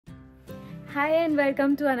Hi and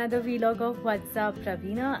welcome to another vlog of What's Up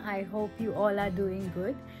Ravina. I hope you all are doing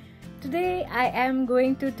good. Today I am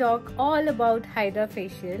going to talk all about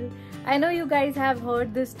Hydrafacial. I know you guys have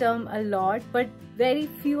heard this term a lot, but very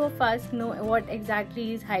few of us know what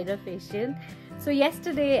exactly is Hydrafacial. So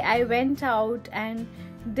yesterday I went out and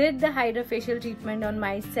did the Hydrafacial treatment on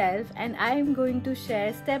myself, and I am going to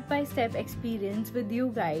share step-by-step experience with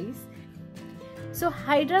you guys. So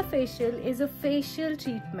Hydrafacial is a facial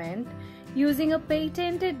treatment using a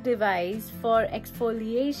patented device for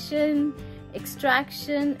exfoliation,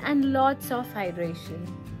 extraction and lots of hydration.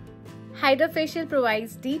 Hydrafacial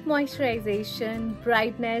provides deep moisturization,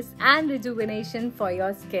 brightness and rejuvenation for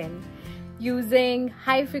your skin. Using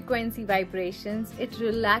high frequency vibrations, it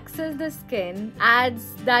relaxes the skin,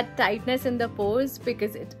 adds that tightness in the pores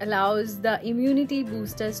because it allows the immunity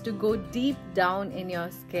boosters to go deep down in your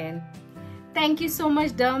skin. Thank you so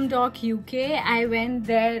much Dermdocuk UK. I went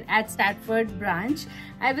there at Stratford branch.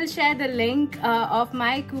 I will share the link of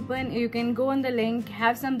my coupon. You can go on the link,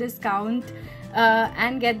 have some discount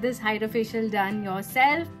and get this Hydrafacial done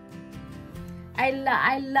yourself.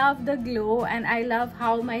 I love the glow and I love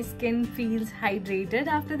how my skin feels hydrated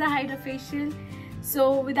after the Hydrafacial.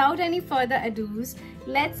 So without any further ado,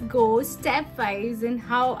 let's go step-wise in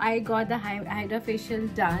how I got the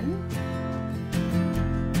Hydrafacial done.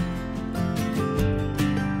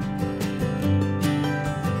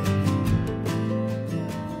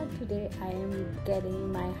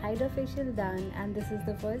 Getting my Hydrafacial done, and this is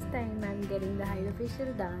the first time I'm getting the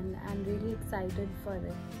Hydrafacial done. I'm really excited for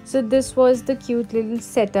it. So this was the cute little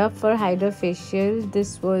setup for Hydrafacial.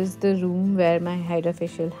 This was the room where my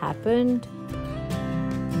Hydrafacial happened.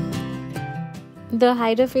 The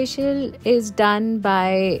Hydrafacial is done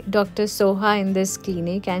by Dr. Soha in this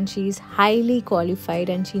clinic, and she's highly qualified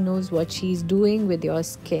and she knows what she's doing with your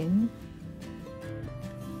skin.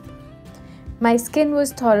 My skin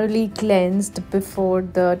was thoroughly cleansed before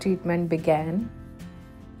the treatment began.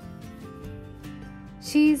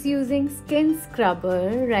 She's using skin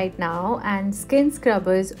scrubber right now, and skin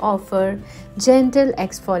scrubbers offer gentle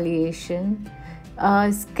exfoliation.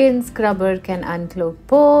 Skin scrubber can unclog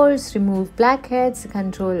pores, remove blackheads,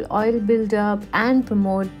 control oil buildup and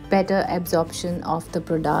promote better absorption of the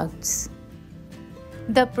products.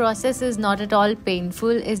 The process is not at all painful,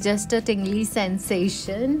 it's just a tingly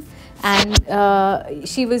sensation, and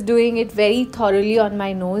she was doing it very thoroughly on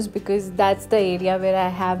my nose because that's the area where I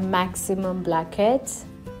have maximum blackheads.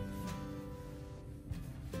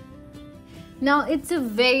 Now it's a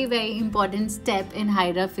very important step in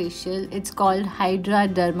Hydrafacial. It's called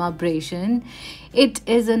hydrodermabrasion. It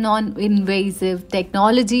is a non-invasive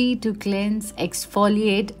technology to cleanse,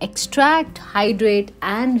 exfoliate, extract, hydrate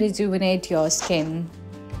and rejuvenate your skin.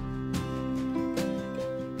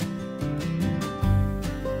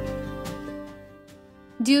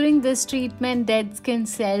 During this treatment, dead skin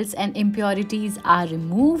cells and impurities are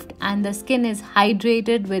removed and the skin is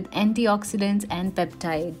hydrated with antioxidants and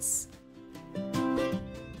peptides.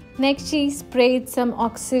 Next, she sprayed some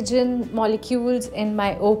oxygen molecules in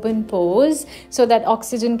my open pores so that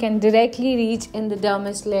oxygen can directly reach in the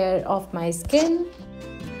dermis layer of my skin.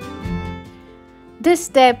 This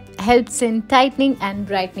step helps in tightening and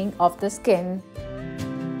brightening of the skin.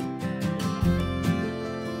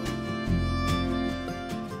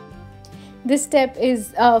 This step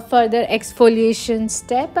is a further exfoliation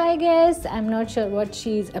step, I guess. I'm not sure what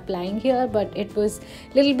she's applying here, but it was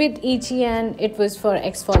a little bit itchy and it was for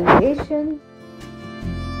exfoliation.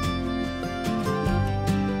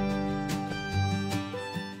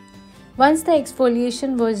 Once the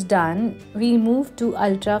exfoliation was done, we moved to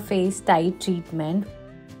ultra face tight treatment.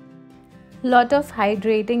 Lot of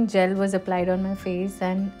hydrating gel was applied on my face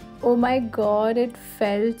and oh my god, it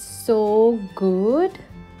felt so good.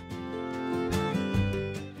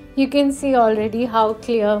 You can see already how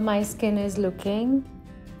clear my skin is looking.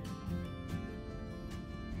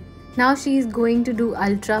 Now she is going to do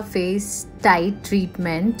ultra face tight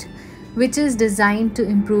treatment, which is designed to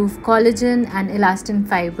improve collagen and elastin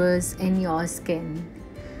fibers in your skin.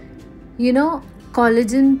 You know,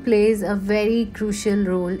 collagen plays a very crucial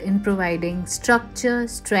role in providing structure,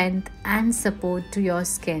 strength and support to your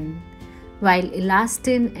skin, while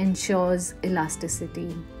elastin ensures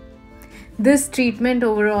elasticity. This treatment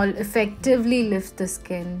overall effectively lifts the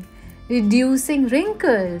skin, reducing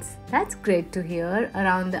wrinkles, that's great to hear,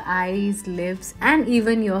 around the eyes, lips and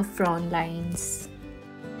even your frown lines.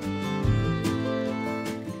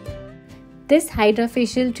 This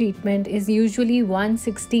Hydrafacial treatment is usually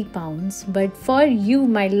 160 pounds, but for you,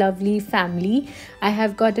 my lovely family, I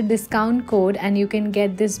have got a discount code and you can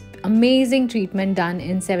get this amazing treatment done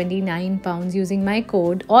in 79 pounds using my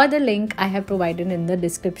code or the link I have provided in the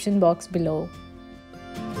description box below.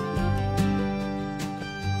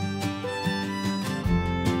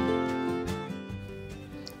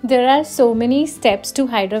 There are so many steps to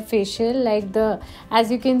Hydrafacial,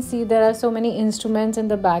 as you can see, there are so many instruments in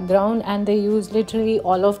the background and they use literally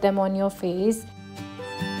all of them on your face.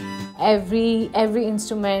 Every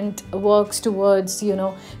instrument works towards,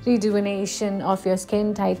 rejuvenation of your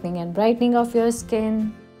skin, tightening and brightening of your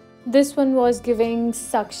skin. This one was giving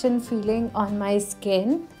suction feeling on my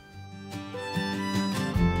skin.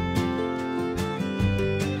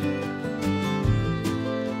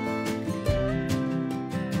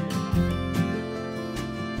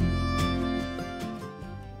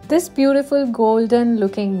 This beautiful golden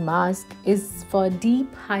looking mask is for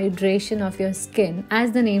deep hydration of your skin.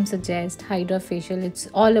 As the name suggests, Hydrafacial, it's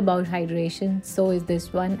all about hydration. So is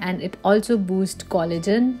this one, and it also boosts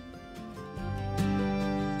collagen.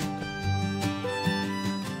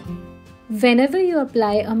 Whenever you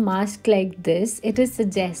apply a mask like this, it is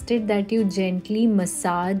suggested that you gently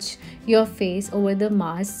massage your face over the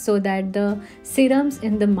mask so that the serums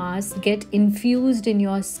in the mask get infused in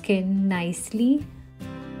your skin nicely.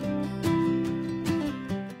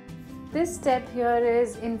 This step here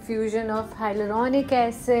is infusion of hyaluronic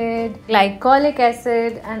acid, glycolic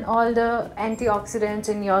acid and all the antioxidants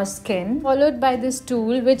in your skin, followed by this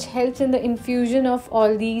tool which helps in the infusion of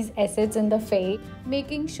all these acids in the face,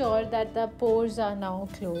 making sure that the pores are now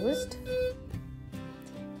closed.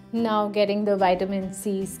 Now getting the vitamin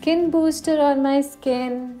C skin booster on my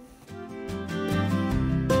skin.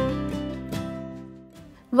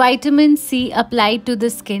 Vitamin C applied to the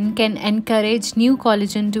skin can encourage new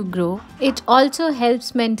collagen to grow. It also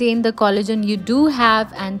helps maintain the collagen you do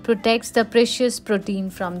have and protects the precious protein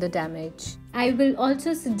from the damage. I will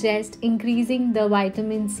also suggest increasing the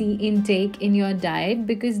vitamin C intake in your diet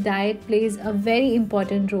because diet plays a very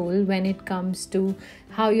important role when it comes to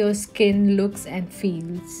how your skin looks and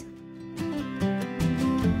feels.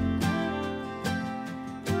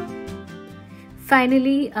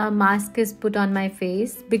 Finally, a mask is put on my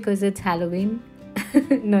face because it's Halloween.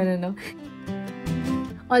 No.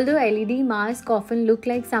 Although LED masks often look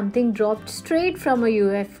like something dropped straight from a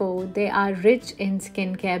UFO, they are rich in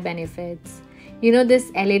skincare benefits.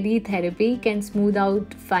 This LED therapy can smooth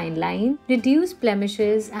out fine lines, reduce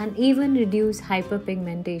blemishes, and even reduce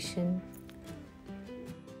hyperpigmentation.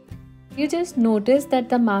 You just notice that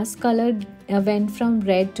the mask color went from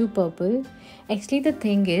red to purple. Actually, the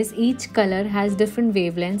thing is, each color has different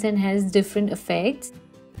wavelengths and has different effects.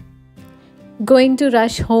 Going to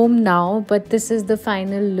rush home now, but this is the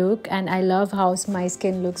final look and I love how my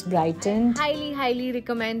skin looks brightened. I highly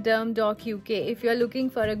recommend Dermdocuk UK if you're looking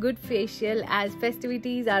for a good facial, as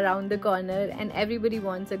festivities are around the corner and everybody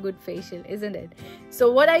wants a good facial, isn't it?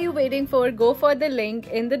 So what are you waiting for? Go for the link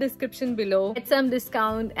in the description below. Get some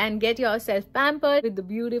discount and get yourself pampered with the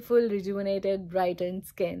beautiful, rejuvenated, brightened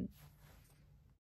skin.